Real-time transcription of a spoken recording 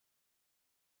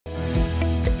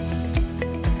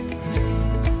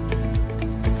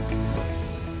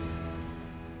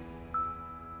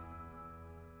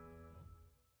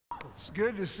It's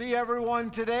good to see everyone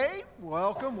today.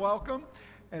 Welcome, welcome.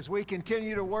 As we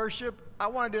continue to worship, I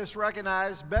want to just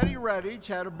recognize Betty Redditch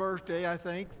had a birthday, I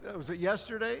think. Was it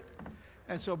yesterday?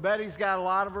 And so Betty's got a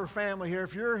lot of her family here.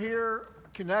 If you're here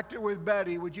connected with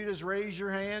Betty, would you just raise your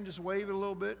hand, just wave it a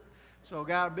little bit? So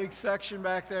got a big section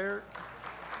back there.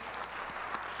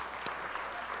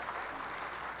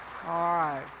 All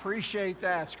right, appreciate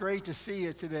that. It's great to see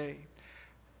you today.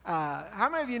 How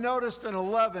many of you noticed an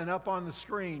 11 up on the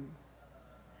screen?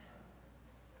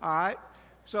 All right,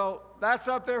 so that's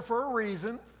up there for a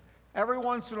reason. Every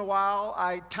once in a while,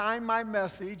 I time my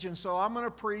message, and so I'm going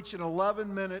to preach an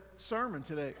 11-minute sermon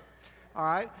today. All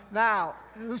right, now,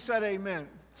 who said amen?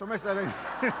 Somebody said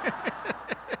amen.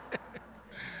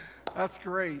 That's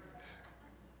great.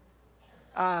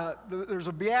 There's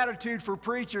a beatitude for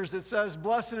preachers that says,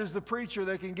 blessed is the preacher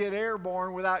that can get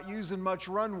airborne without using much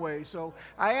runway. So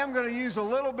I am going to use a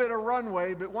little bit of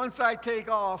runway, but once I take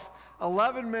off,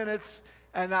 11 minutes,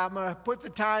 and I'm going to put the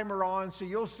timer on, so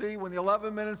you'll see when the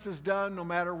 11 minutes is done, no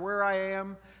matter where I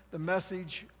am, the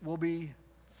message will be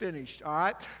finished, all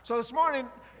right? So this morning,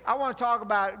 I want to talk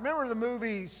about, remember the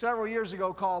movie several years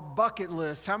ago called Bucket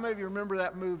List? How many of you remember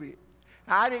that movie?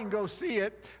 Now, I didn't go see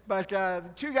it, but the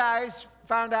two guys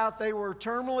found out they were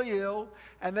terminally ill,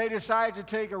 and they decided to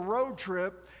take a road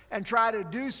trip and try to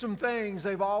do some things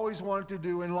they've always wanted to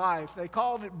do in life. They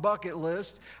called it Bucket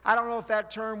List. I don't know if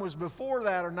that term was before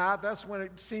that or not. That's when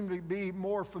it seemed to be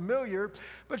more familiar.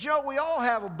 But, you know, we all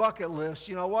have a bucket list.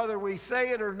 You know, whether we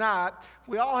say it or not,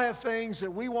 we all have things that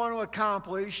we want to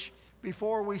accomplish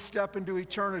before we step into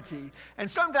eternity. And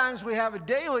sometimes we have a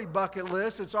daily bucket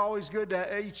list. It's always good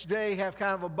to each day have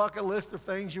kind of a bucket list of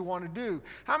things you want to do.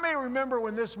 How many remember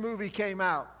when this movie came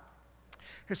out?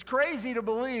 It's crazy to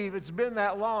believe it's been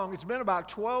that long. It's been about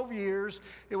 12 years.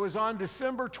 It was on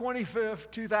December 25th,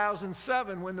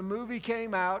 2007 when the movie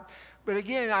came out. But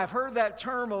again, I've heard that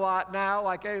term a lot now,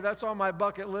 like, hey, that's on my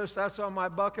bucket list, that's on my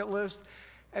bucket list.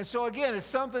 And so again, it's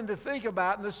something to think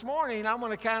about. And this morning, I'm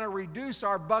going to kind of reduce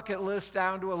our bucket list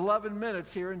down to 11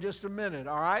 minutes here in just a minute,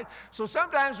 all right? So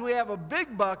sometimes we have a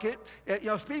big bucket. You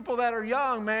know, people that are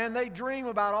young, man, they dream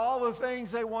about all the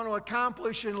things they want to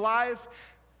accomplish in life.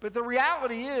 But the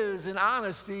reality is, in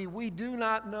honesty, we do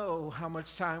not know how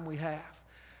much time we have.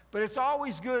 But it's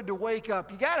always good to wake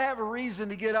up. You got to have a reason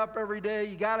to get up every day.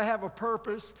 You got to have a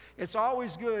purpose. It's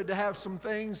always good to have some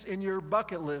things in your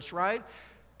bucket list, right?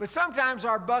 But sometimes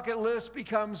our bucket list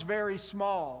becomes very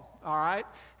small, all right?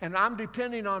 And I'm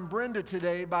depending on Brenda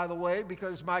today, by the way,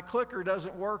 because my clicker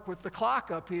doesn't work with the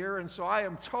clock up here, and so I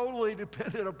am totally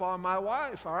dependent upon my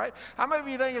wife, all right? How many of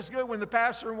you think it's good when the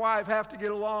pastor and wife have to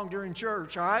get along during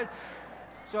church, all right?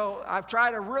 So I've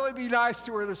tried to really be nice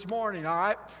to her this morning, all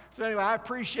right? So anyway, I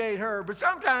appreciate her. But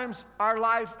sometimes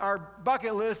our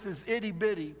bucket list is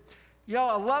itty-bitty. You know,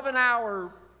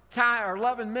 11-hour time or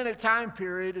 11-minute time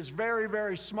period is very,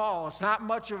 very small. It's not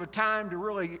much of a time to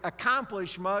really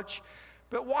accomplish much.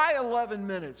 But why 11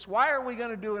 minutes? Why are we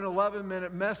going to do an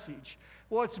 11-minute message?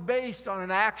 Well, it's based on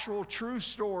an actual true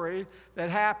story that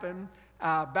happened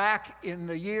back in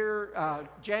the year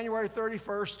January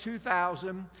 31st,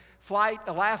 2000.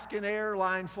 Alaskan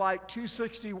Airline Flight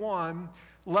 261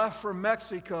 left from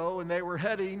Mexico, and they were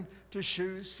heading to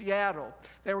Seattle.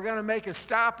 They were going to make a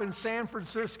stop in San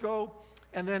Francisco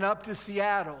and then up to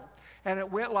Seattle. And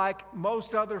it went like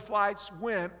most other flights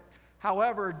went.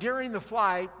 However, during the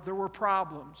flight, there were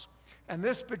problems. And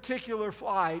this particular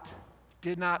flight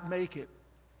did not make it.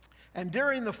 And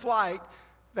during the flight,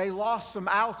 they lost some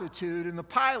altitude. And the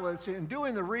pilots, in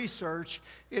doing the research,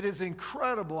 it is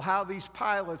incredible how these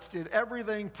pilots did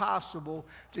everything possible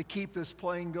to keep this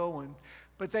plane going.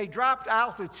 But they dropped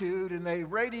altitude and they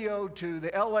radioed to the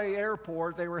LA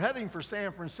airport. They were heading for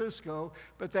San Francisco,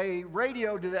 but they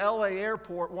radioed to the LA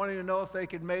airport wanting to know if they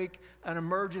could make an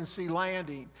emergency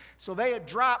landing. So they had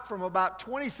dropped from about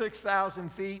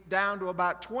 26,000 feet down to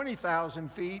about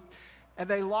 20,000 feet, and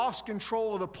they lost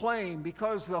control of the plane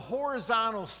because the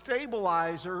horizontal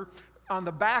stabilizer on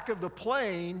the back of the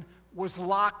plane was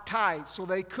locked tight. So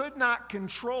they could not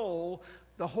control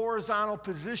the horizontal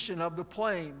position of the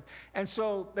plane. And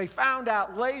so they found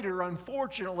out later,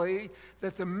 unfortunately,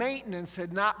 that the maintenance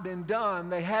had not been done.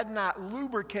 They had not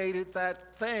lubricated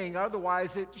that thing.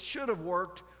 Otherwise, it should have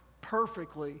worked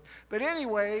perfectly. But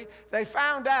anyway, they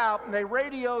found out, and they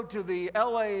radioed to the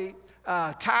LA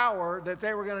tower that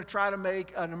they were going to try to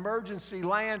make an emergency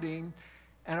landing.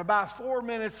 And about 4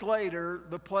 minutes later,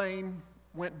 the plane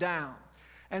went down.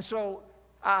 And so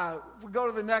we go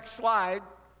to the next slide.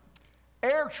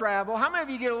 Air travel. How many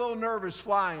of you get a little nervous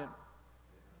flying?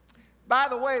 By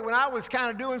the way, when I was kind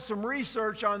of doing some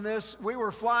research on this, we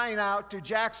were flying out to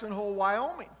Jackson Hole,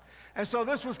 Wyoming. And so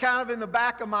this was kind of in the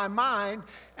back of my mind.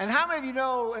 And how many of you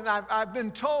know, and I've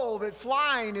been told that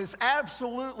flying is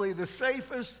absolutely the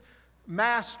safest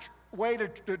mass way to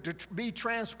be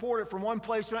transported from one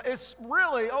place to another. It's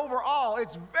really, overall,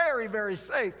 it's very, very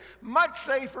safe. Much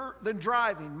safer than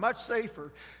driving, much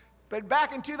safer. But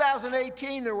back in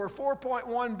 2018, there were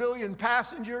 4.1 billion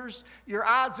passengers. Your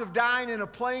odds of dying in a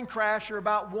plane crash are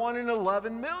about 1 in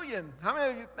 11 million. How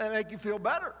many of you, that make you feel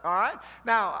better, all right?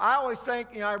 Now, I always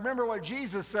think, I remember what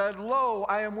Jesus said, "Lo,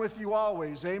 I am with you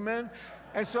always," amen?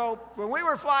 And so when we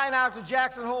were flying out to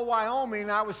Jackson Hole, Wyoming,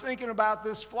 I was thinking about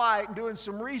this flight and doing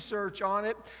some research on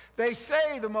it. They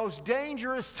say the most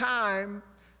dangerous time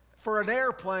for an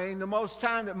airplane, the most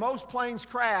time that most planes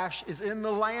crash is in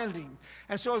the landing.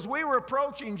 And so as we were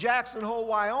approaching Jackson Hole,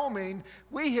 Wyoming,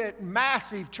 we hit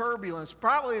massive turbulence,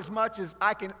 probably as much as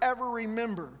I can ever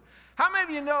remember. How many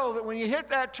of you know that when you hit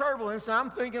that turbulence, and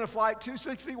I'm thinking of Flight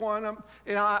 261,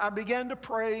 I began to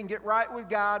pray and get right with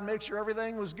God, make sure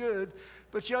everything was good.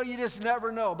 But you just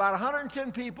never know. About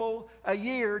 110 people a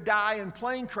year die in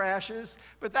plane crashes,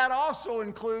 but that also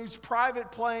includes private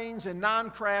planes and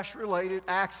non-crash related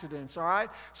accidents, all right?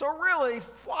 So really,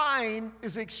 flying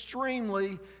is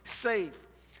extremely safe.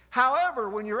 However,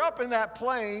 when you're up in that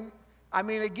plane,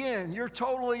 again, you're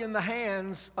totally in the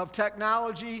hands of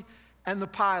technology and the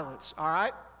pilots, all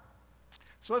right?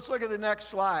 So let's look at the next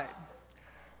slide.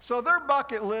 So their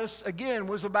bucket list, again,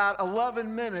 was about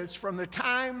 11 minutes from the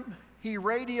time he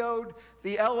radioed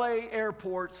the LA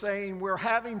airport saying we're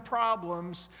having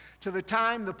problems to the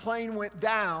time the plane went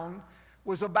down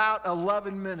was about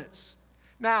 11 minutes.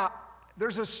 Now,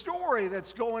 there's a story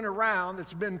that's going around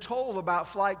that's been told about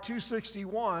Flight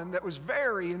 261 that was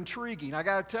very intriguing, I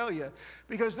got to tell you,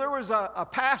 because there was a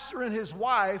pastor and his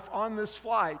wife on this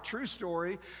flight, true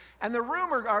story, and the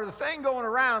rumor, or the thing going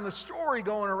around, the story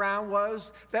going around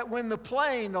was that when the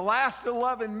plane, the last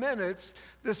 11 minutes,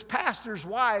 this pastor's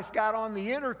wife got on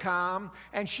the intercom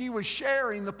and she was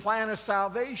sharing the plan of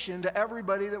salvation to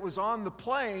everybody that was on the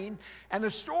plane. And the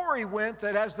story went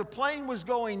that as the plane was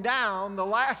going down, the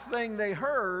last thing they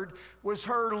heard was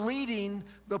her leading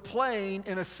the plane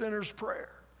in a sinner's prayer.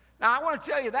 Now, I want to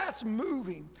tell you, that's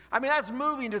moving. That's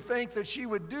moving to think that she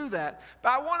would do that.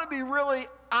 But I want to be really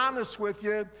honest with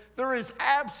you. There is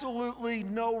absolutely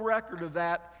no record of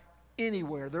that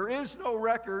anywhere. There is no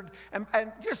record. And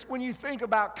just when you think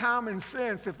about common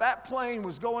sense, if that plane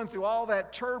was going through all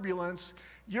that turbulence,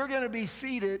 you're going to be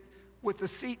seated with the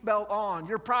seatbelt on.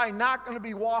 You're probably not going to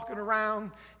be walking around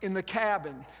in the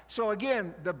cabin. So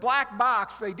again, the black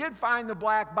box, they did find the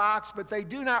black box, but they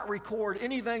do not record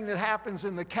anything that happens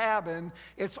in the cabin.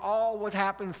 It's all what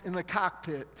happens in the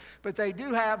cockpit. But they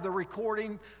do have the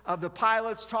recording of the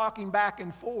pilots talking back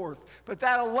and forth. But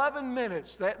that 11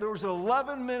 minutes, there was an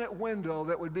 11-minute window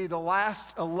that would be the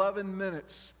last 11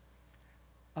 minutes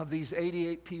of these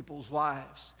 88 people's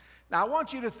lives. Now, I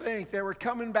want you to think they were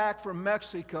coming back from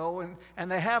Mexico, and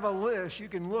they have a list. You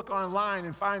can look online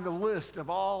and find the list of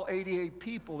all 88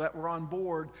 people that were on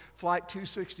board Flight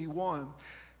 261.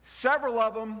 Several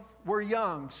of them were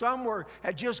young. Some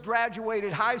had just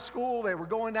graduated high school. They were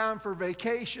going down for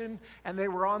vacation, and they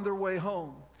were on their way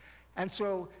home. And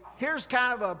so here's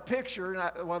kind of a picture.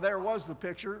 Well, there was the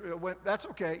picture. That's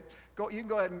okay. You can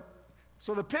go ahead and...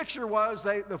 So the picture was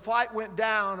the flight went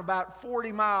down about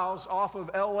 40 miles off of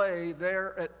LA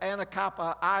there at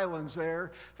Anacapa Islands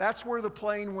there. That's where the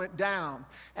plane went down.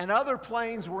 And other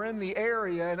planes were in the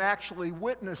area and actually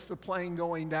witnessed the plane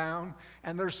going down.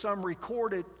 And there's some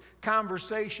recorded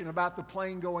conversation about the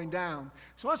plane going down.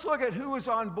 So let's look at who was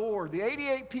on board. The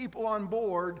 88 people on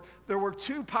board, there were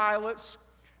 2 pilots,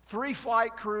 3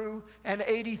 flight crew, and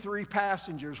 83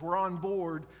 passengers were on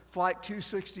board Flight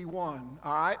 261,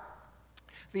 all right?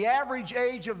 The average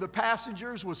age of the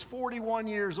passengers was 41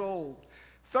 years old.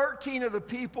 13 of the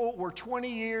people were 20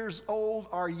 years old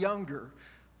or younger.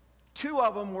 2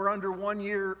 of them were under 1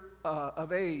 year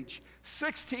of age.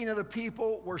 16 of the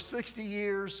people were 60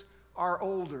 years or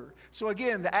older. So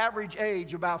again, the average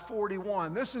age about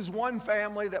 41. This is one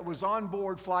family that was on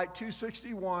board Flight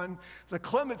 261, the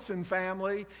Clementson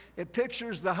family. It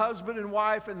pictures the husband and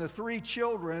wife and the 3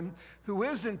 children. Who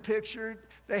isn't pictured,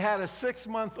 they had a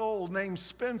 6-month-old named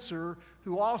Spencer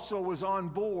who also was on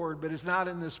board but is not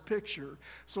in this picture.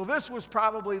 So this was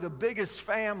probably the biggest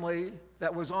family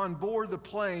that was on board the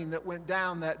plane that went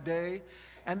down that day.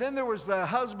 And then there was the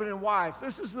husband and wife.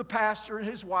 This is the pastor and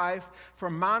his wife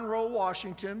from Monroe,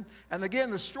 Washington. And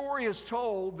again, the story is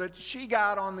told that she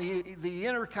got on the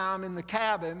intercom in the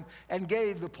cabin and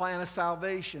gave the plan of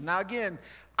salvation. Now again,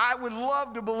 I would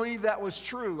love to believe that was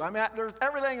true. I mean, there's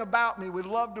everything about me would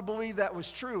love to believe that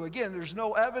was true. Again, there's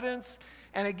no evidence.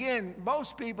 And again,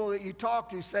 most people that you talk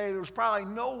to say there's probably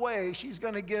no way she's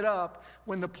going to get up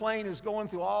when the plane is going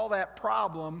through all that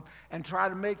problem and try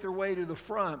to make their way to the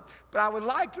front. But I would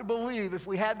like to believe if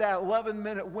we had that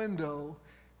 11-minute window,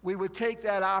 we would take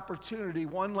that opportunity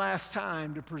one last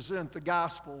time to present the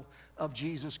gospel of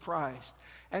Jesus Christ.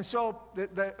 And so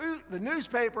the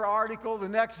newspaper article the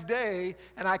next day,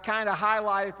 and I kind of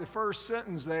highlighted the first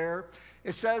sentence there,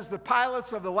 it says, the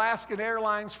pilots of Alaskan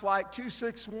Airlines Flight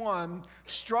 261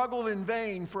 struggled in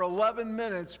vain for 11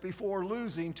 minutes before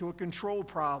losing to a control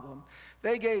problem.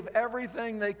 They gave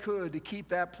everything they could to keep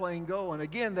that plane going.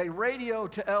 Again, they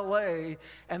radioed to LA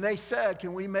and they said,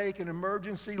 can we make an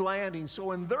emergency landing?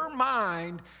 So in their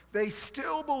mind, they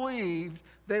still believed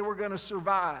they were going to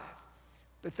survive.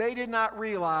 But they did not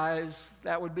realize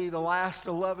that would be the last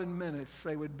 11 minutes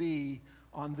they would be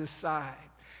on this side.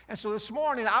 And so this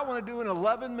morning, I want to do an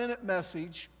 11-minute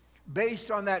message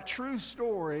based on that true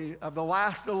story of the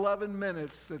last 11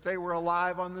 minutes that they were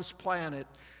alive on this planet,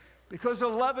 because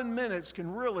 11 minutes can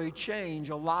really change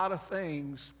a lot of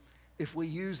things if we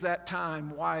use that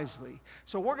time wisely.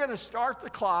 So we're going to start the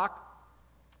clock,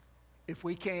 if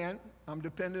we can. I'm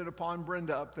dependent upon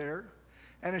Brenda up there.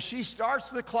 And as she starts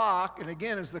the clock, and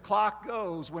again, as the clock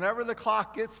goes, whenever the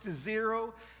clock gets to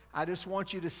 0, I just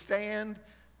want you to stand,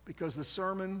 because the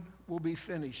sermon will be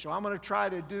finished. So I'm going to try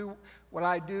to do what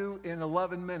I do in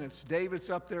 11 minutes. David's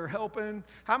up there helping.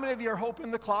 How many of you are hoping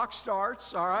the clock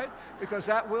starts, all right? Because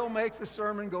that will make the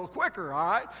sermon go quicker,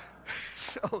 all right?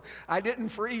 So I didn't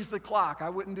freeze the clock.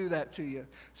 I wouldn't do that to you.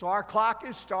 So our clock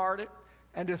is started.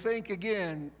 And to think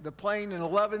again, the plane in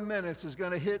 11 minutes is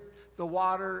going to hit the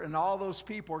water and all those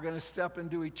people are going to step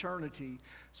into eternity.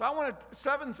 So I want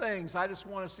 7 things I just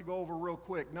want us to go over real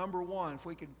quick. Number 1, if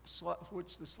we could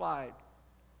switch the slide.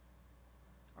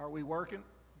 Are we working?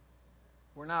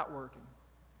 We're not working.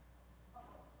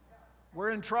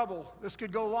 We're in trouble. This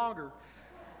could go longer.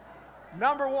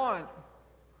 Number 1,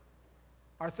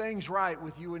 are things right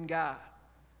with you and God?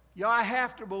 You know, I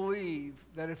have to believe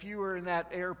that if you were in that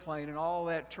airplane and all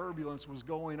that turbulence was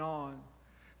going on,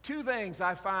 2 things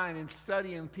I find in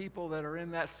studying people that are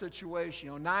in that situation.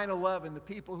 You know, 9/11, the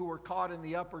people who were caught in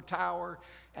the upper tower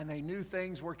and they knew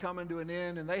things were coming to an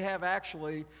end, and they have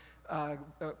actually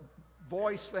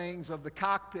voice things of the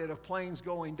cockpit of planes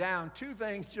going down. 2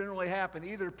 things generally happen.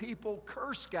 Either people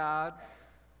curse God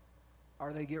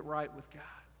or they get right with God.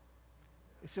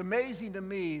 It's amazing to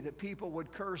me that people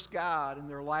would curse God in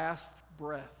their last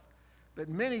breath, but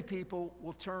many people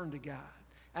will turn to God.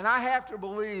 And I have to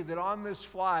believe that on this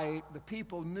flight, the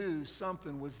people knew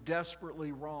something was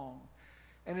desperately wrong.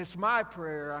 And it's my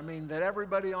prayer, that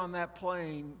everybody on that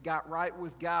plane got right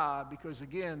with God, because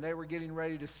again, they were getting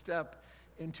ready to step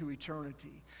into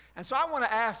eternity. And so I want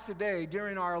to ask today,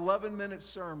 during our 11-minute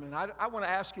sermon, I want to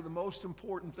ask you the most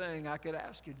important thing I could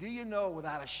ask you. Do you know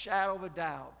without a shadow of a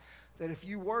doubt that if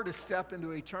you were to step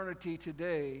into eternity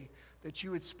today, that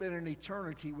you would spend an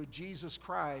eternity with Jesus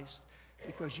Christ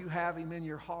because you have Him in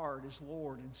your heart as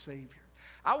Lord and Savior?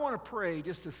 I want to pray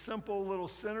just a simple little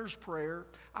sinner's prayer.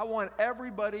 I want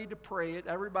everybody to pray it,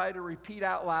 everybody to repeat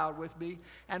out loud with me,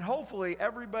 and hopefully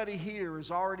everybody here has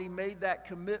already made that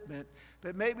commitment,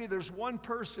 but maybe there's one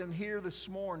person here this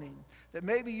morning that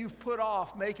maybe you've put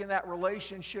off making that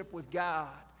relationship with God.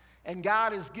 And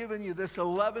God has given you this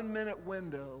 11-minute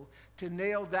window to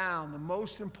nail down the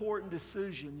most important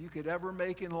decision you could ever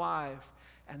make in life,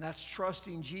 and that's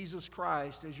trusting Jesus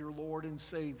Christ as your Lord and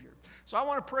Savior. So I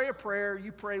want to pray a prayer.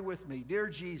 You pray with me. Dear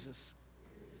Jesus,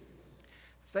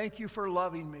 thank you for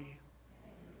loving me.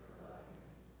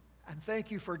 And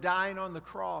thank you for dying on the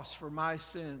cross for my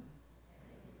sin.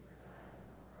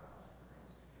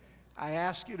 I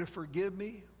ask you to forgive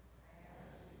me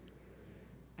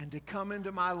and to come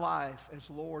into my life as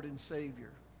Lord and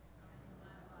Savior.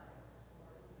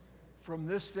 From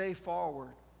this day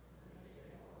forward,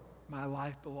 my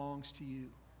life belongs to you.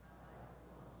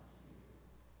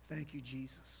 Thank you,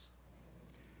 Jesus.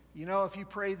 You know, if you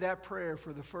prayed that prayer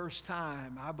for the first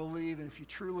time, I believe, and if you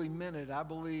truly meant it, I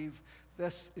believe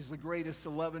this is the greatest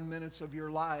 11 minutes of your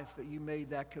life that you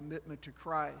made that commitment to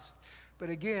Christ. But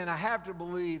again, I have to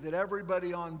believe that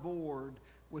everybody on board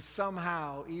was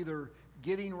somehow either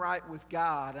getting right with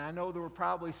God. And I know there were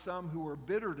probably some who were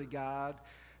bitter to God.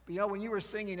 But, you know, when you were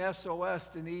singing SOS,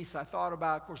 Denise, I thought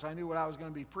about, of course, I knew what I was going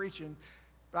to be preaching,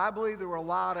 but I believe there were a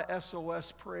lot of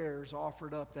SOS prayers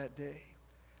offered up that day.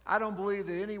 I don't believe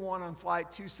that anyone on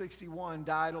Flight 261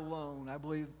 died alone. I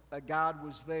believe that God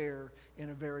was there in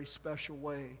a very special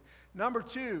way. Number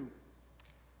two,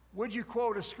 would you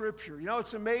quote a scripture? You know,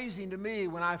 it's amazing to me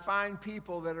when I find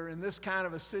people that are in this kind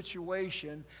of a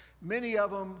situation, many of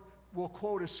them will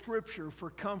quote a scripture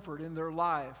for comfort in their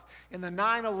life. In the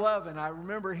 9/11, I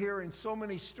remember hearing so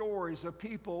many stories of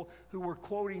people who were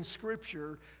quoting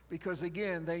scripture because,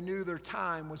 again, they knew their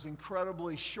time was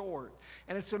incredibly short.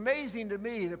 And it's amazing to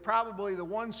me that probably the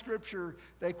one scripture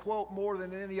they quote more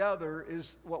than any other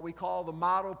is what we call the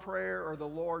model prayer or the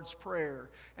Lord's Prayer.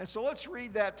 And so let's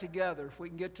read that together if we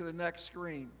can get to the next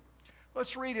screen.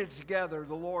 Let's read it together,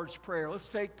 the Lord's Prayer. Let's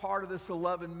take part of this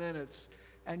 11 minutes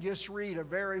and just read a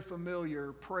very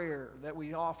familiar prayer that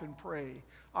we often pray.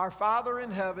 Our Father in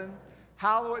heaven,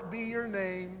 hallowed be your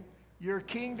name. Your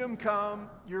kingdom come,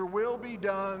 your will be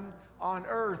done on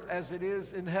earth as it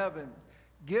is in heaven.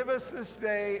 Give us this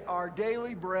day our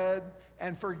daily bread,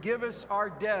 and forgive us our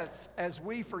debts as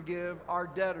we forgive our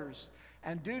debtors.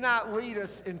 And do not lead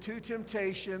us into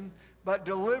temptation, but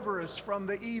deliver us from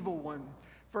the evil one.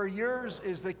 For yours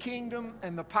is the kingdom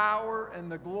and the power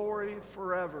and the glory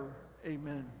forever.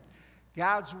 Amen.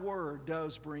 God's word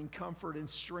does bring comfort and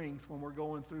strength when we're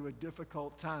going through a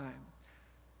difficult time.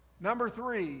 Number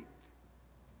three,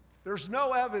 there's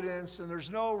no evidence and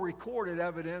there's no recorded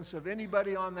evidence of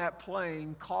anybody on that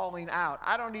plane calling out.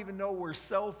 I don't even know where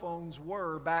cell phones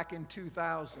were back in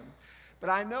 2000.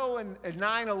 But I know in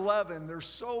 9/11, there's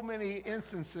so many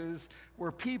instances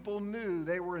where people knew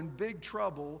they were in big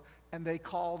trouble and they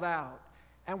called out.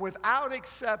 And without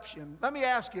exception, let me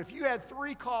ask you, if you had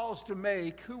 3 calls to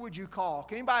make, who would you call?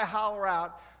 Can anybody holler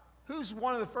out? Who's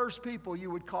one of the first people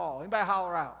you would call? Anybody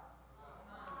holler out?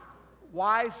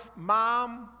 Wife,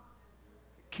 mom,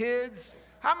 kids.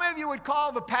 How many of you would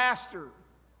call the pastor?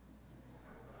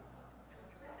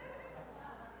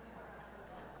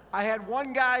 I had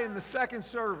one guy in the second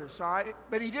service, all right?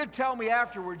 But he did tell me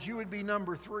afterwards, you would be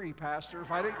number 3, Pastor.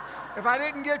 If I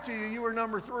didn't get to you, you were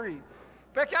number 3.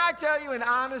 But can I tell you in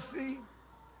honesty,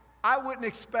 I wouldn't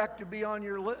expect to be on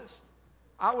your list.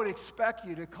 I would expect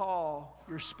you to call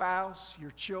your spouse,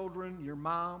 your children, your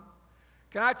mom.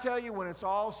 Can I tell you, when it's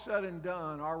all said and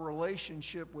done, our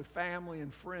relationship with family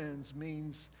and friends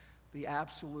means the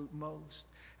absolute most.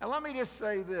 And let me just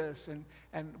say this,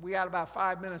 and we got about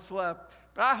 5 minutes left,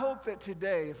 but I hope that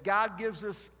today, if God gives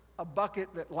us a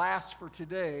bucket that lasts for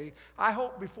today, I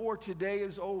hope before today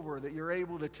is over that you're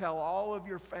able to tell all of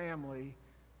your family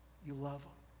you love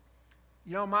them.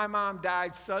 You know, my mom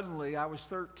died suddenly. I was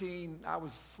 13. I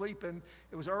was sleeping.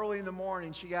 It was early in the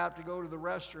morning. She got up to go to the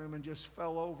restroom and just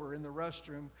fell over in the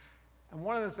restroom. And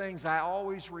one of the things I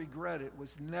always regretted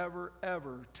was never,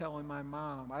 ever telling my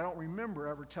mom. I don't remember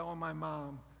ever telling my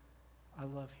mom, I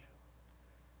love you.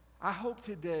 I hope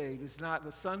today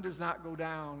the sun does not go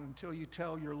down until you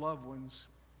tell your loved ones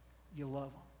you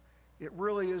love them. It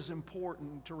really is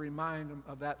important to remind them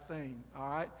of that thing, all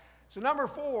right? So number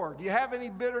 4, do you have any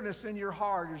bitterness in your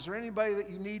heart? Is there anybody that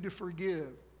you need to forgive?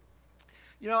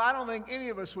 You know, I don't think any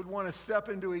of us would want to step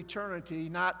into eternity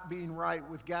not being right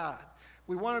with God.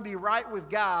 We want to be right with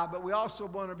God, but we also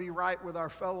want to be right with our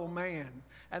fellow man.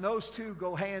 And those two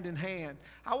go hand in hand.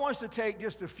 I want us to take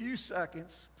just a few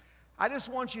seconds. I just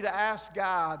want you to ask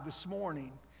God this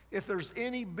morning if there's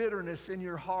any bitterness in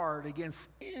your heart against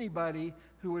anybody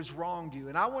who has wronged you.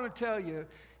 And I want to tell you,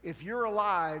 if you're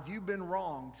alive, you've been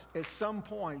wronged at some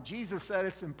point. Jesus said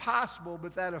it's impossible,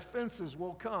 but that offenses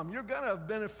will come. You're going to have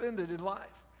been offended in life.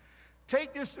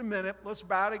 Take just a minute. Let's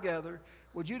bow together.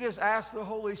 Would you just ask the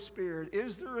Holy Spirit,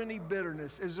 is there any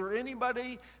bitterness? Is there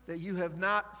anybody that you have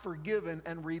not forgiven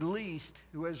and released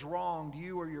who has wronged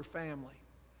you or your family?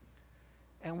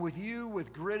 And with you,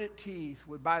 with gritted teeth,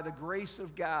 by the grace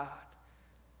of God,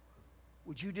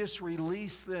 would you just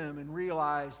release them and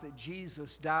realize that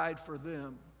Jesus died for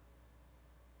them?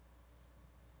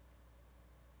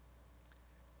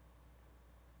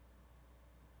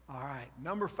 All right,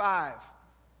 number 5.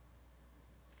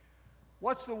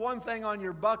 What's the one thing on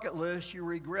your bucket list you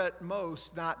regret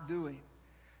most not doing?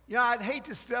 You know, I'd hate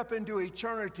to step into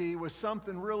eternity with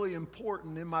something really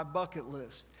important in my bucket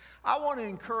list. I want to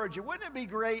encourage you. Wouldn't it be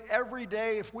great every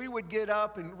day if we would get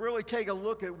up and really take a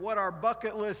look at what our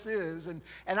bucket list is? And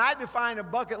I define a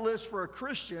bucket list for a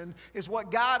Christian is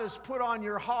what God has put on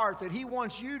your heart that He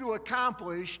wants you to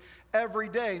accomplish every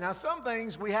day. Now, some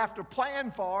things we have to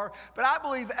plan for, but I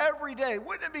believe every day.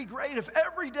 Wouldn't it be great if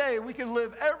every day we could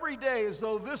live every day as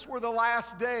though this were the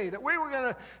last day, that we were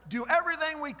going to do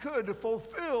everything we could to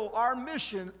fulfill our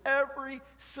mission every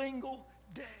single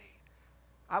day?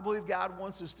 I believe God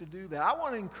wants us to do that. I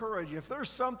want to encourage you, if there's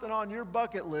something on your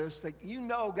bucket list that you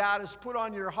know God has put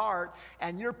on your heart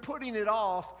and you're putting it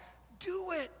off,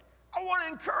 do it. I want to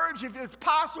encourage you, if it's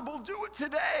possible, do it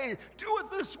today. Do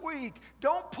it this week.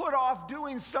 Don't put off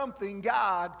doing something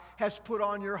God has put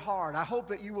on your heart. I hope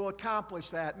that you will accomplish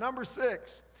that. Number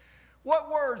 6, what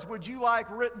words would you like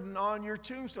written on your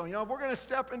tombstone? You know, if we're going to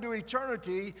step into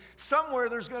eternity, somewhere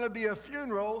there's going to be a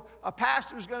funeral, a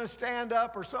pastor's going to stand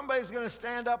up, or somebody's going to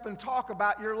stand up and talk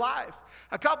about your life.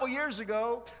 A couple years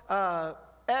ago,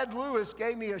 Ed Lewis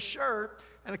gave me a shirt,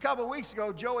 and a couple weeks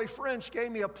ago, Joey French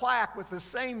gave me a plaque with the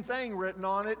same thing written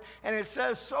on it, and it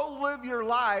says, "So live your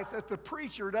life that the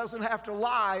preacher doesn't have to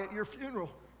lie at your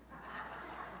funeral."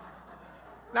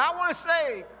 Now, I want to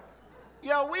say, you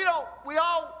know, we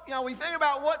think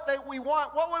about what we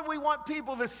want. What would we want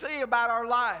people to say about our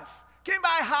life? Can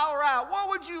anybody holler out? What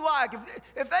would you like?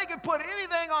 If they could put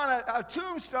anything on a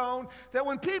tombstone that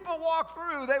when people walk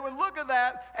through, they would look at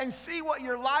that and see what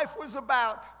your life was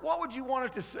about, what would you want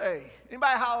it to say?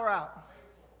 Anybody holler out?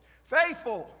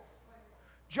 Faithful.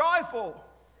 Joyful.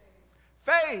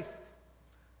 Faith.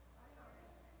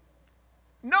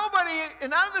 Nobody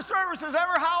in none of the service has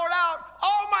ever hollered out,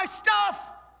 "All my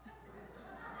stuff."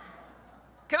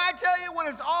 Can I tell you, when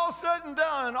it's all said and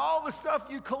done, all the stuff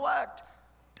you collect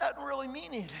doesn't really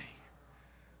mean anything.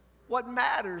 What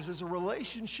matters is a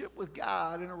relationship with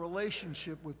God and a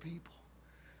relationship with people.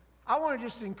 I want to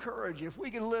just encourage you, if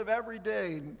we can live every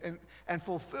day and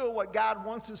fulfill what God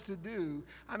wants us to do,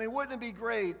 I mean, wouldn't it be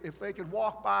great if they could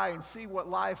walk by and see what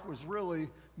life was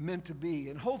really meant to be?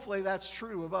 And hopefully that's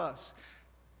true of us.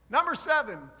 Number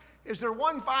 7, is there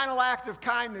one final act of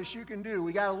kindness you can do?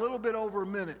 We got a little bit over a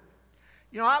minute.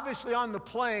 You know, obviously on the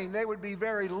plane, they would be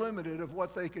very limited of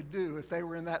what they could do if they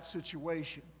were in that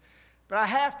situation. But I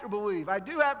do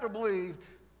have to believe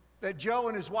that Joe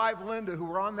and his wife Linda, who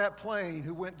were on that plane,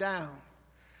 who went down,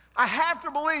 I have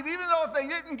to believe, even though if they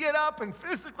didn't get up and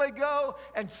physically go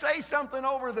and say something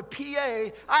over the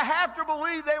PA, I have to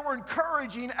believe they were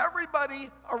encouraging everybody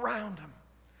around them.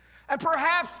 And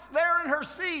perhaps there in her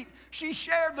seat, she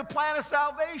shared the plan of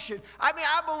salvation. I mean,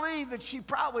 I believe that she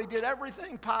probably did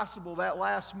everything possible that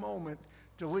last moment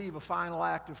to leave a final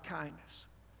act of kindness.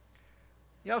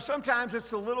 You know, sometimes it's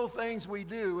the little things we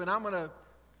do, and I'm going to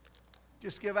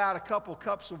just give out a couple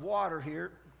cups of water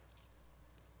here.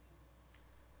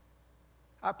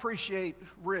 I appreciate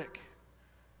Rick.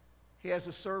 He has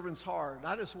a servant's heart. And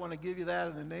I just want to give you that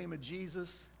in the name of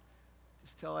Jesus.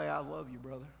 Just tell him I love you,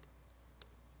 brother.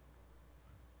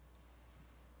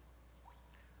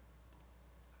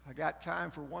 I got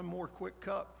time for one more quick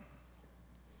cup.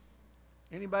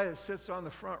 Anybody that sits on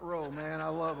the front row, man, I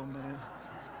love them, man.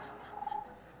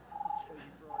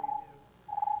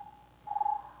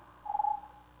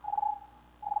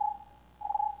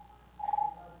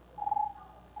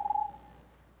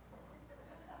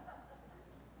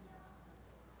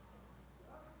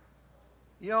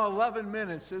 You know, 11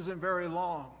 minutes isn't very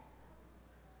long.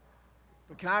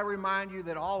 But can I remind you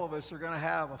that all of us are going to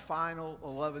have a final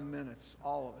 11 minutes,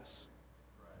 all of us.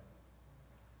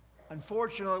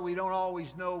 Unfortunately, we don't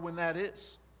always know when that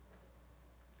is.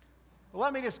 Well,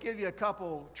 let me just give you a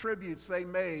couple tributes they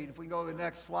made. If we go to the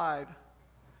next slide.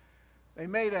 They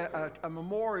made a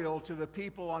memorial to the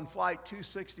people on Flight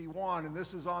 261, and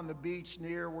this is on the beach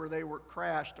near where they were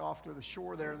crashed off to the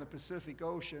shore there in the Pacific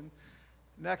Ocean.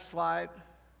 Next slide.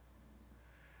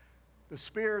 The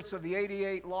spirits of the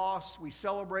 88 lost, we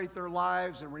celebrate their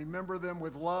lives and remember them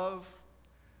with love.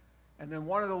 And then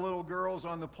one of the little girls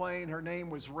on the plane, her name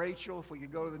was Rachel. If we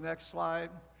could go to the next slide.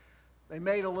 They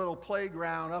made a little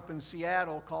playground up in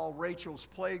Seattle called Rachel's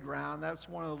Playground. That's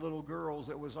one of the little girls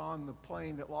that was on the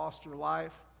plane that lost her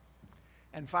life.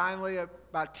 And finally,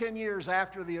 about 10 years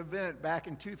after the event, back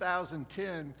in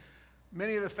 2010,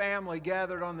 many of the family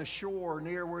gathered on the shore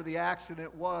near where the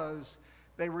accident was.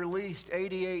 They released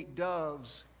 88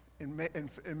 doves in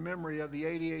memory of the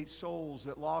 88 souls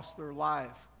that lost their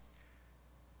life.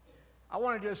 I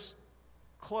want to just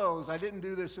close. I didn't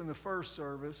do this in the first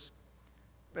service,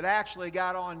 but actually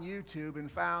got on YouTube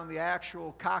and found the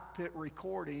actual cockpit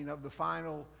recording of the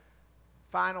final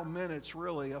final minutes,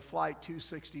 really, of Flight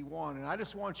 261. And I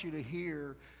just want you to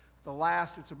hear the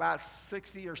last, it's about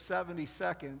 60 or 70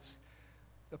 seconds.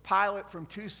 The pilot from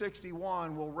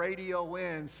 261 will radio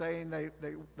in saying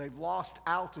they've lost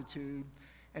altitude,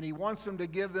 and he wants them to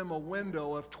give them a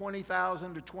window of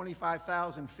 20,000 to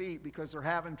 25,000 feet because they're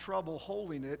having trouble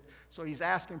holding it. So he's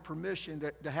asking permission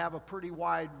to have a pretty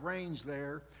wide range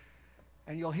there.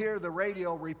 And you'll hear the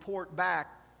radio report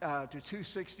back to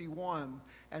 261.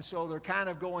 And so they're kind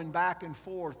of going back and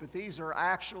forth. But these are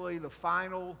actually the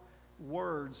final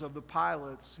words of the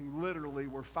pilots who literally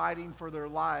were fighting for their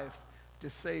life to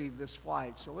save this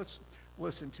flight. So let's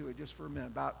listen to it just for a minute.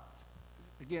 About,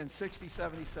 again, 60,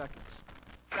 70 seconds.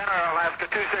 Center Alaska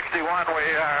 261,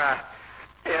 we are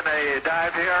in a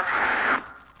dive here.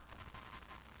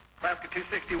 Alaska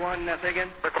 261, say again.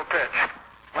 Vertical pitch.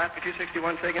 Alaska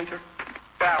 261, say again, sir.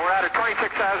 Yeah, we're at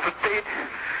 26,000 feet.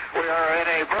 We are in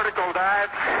a vertical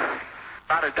dive.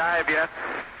 Not a dive yet,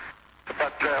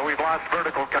 but we've lost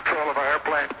vertical control of our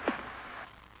airplane.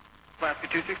 Alaska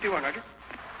 261, roger.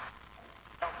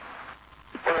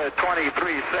 We're at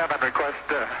 23.7, request.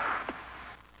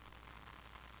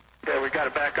 Yeah, we got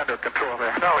it back under control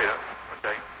there. No, we don't.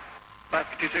 Okay.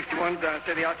 Alaska 261,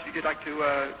 say the altitude you'd like to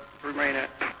remain at.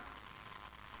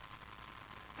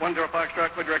 10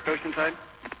 Foxtrot, clear direct ocean side.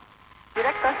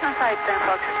 Direct ocean side, 10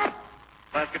 Fox.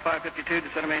 Alaska 552,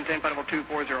 descend and maintain flight level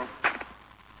 240. Descend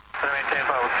and maintain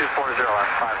flight level 240,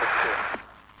 Alaska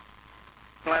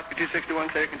 552. Alaska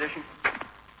 261, say your condition.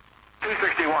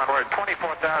 261, we're at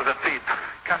 24,000 feet,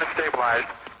 kind of stabilized.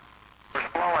 We're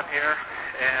slowing here,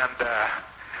 and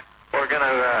we're going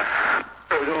to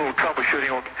do a little troubleshooting.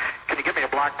 Can you give me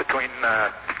a block between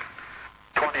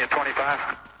 20 and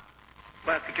 25?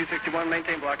 Alaska 261,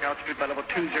 maintain block altitude by level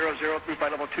 200 through by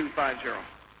level 250.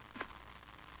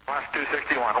 Alaska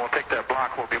 261, we'll take that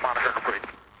block. We'll be monitoring for you.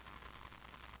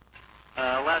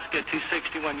 Alaska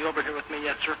 261, you over here with me?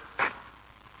 Yes, sir.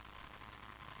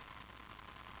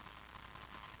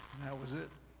 And that was it.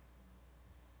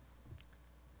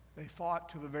 They fought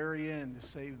to the very end to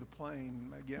save the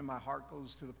plane. Again, my heart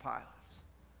goes to the pilots.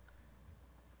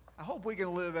 I hope we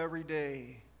can live every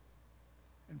day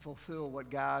and fulfill what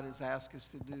God has asked us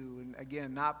to do. And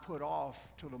again, not put off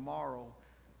till tomorrow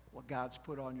what God's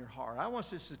put on your heart. I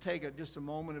want us to take just a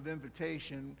moment of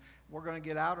invitation. We're going to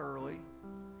get out early.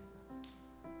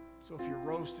 So if your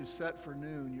roast is set for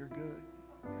noon, you're good.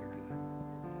 You're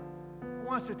good. I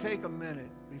want us to take a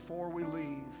minute before we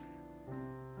leave.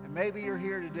 And maybe you're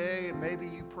here today and maybe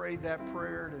you prayed that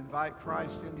prayer to invite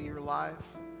Christ into your life.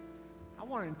 I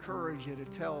want to encourage you to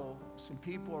tell some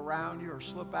people around you or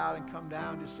slip out and come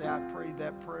down and just say, I prayed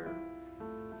that prayer.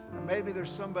 Or maybe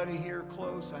there's somebody here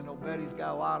close. I know Betty's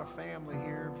got a lot of family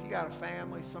here. If you got a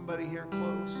family, somebody here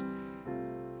close,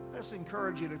 I just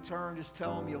encourage you to turn. Just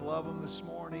tell them you love them this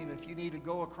morning. If you need to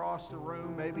go across the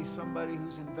room, maybe somebody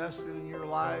who's invested in your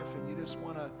life and you just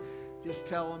want to just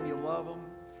tell them you love them.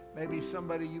 Maybe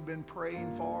somebody you've been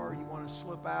praying for, you want to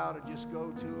slip out and just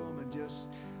go to them and just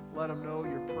let them know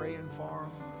you're praying for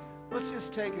them. Let's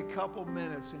just take a couple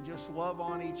minutes and just love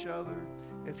on each other.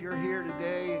 If you're here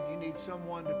today and you need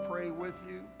someone to pray with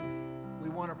you, we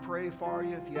want to pray for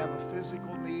you. If you have a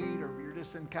physical need or you're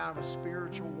just in kind of a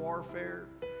spiritual warfare,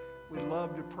 we'd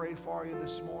love to pray for you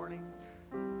this morning.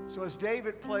 So as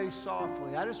David plays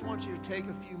softly, I just want you to take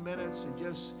a few minutes and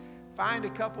just find a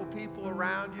couple people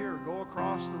around you or go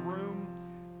across the room.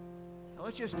 And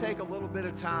let's just take a little bit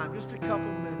of time, just a couple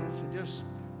minutes, and just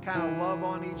kind of love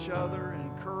on each other and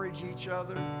encourage each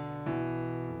other.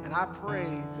 And I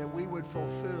pray that we would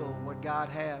fulfill what God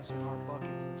has in our bucket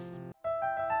list.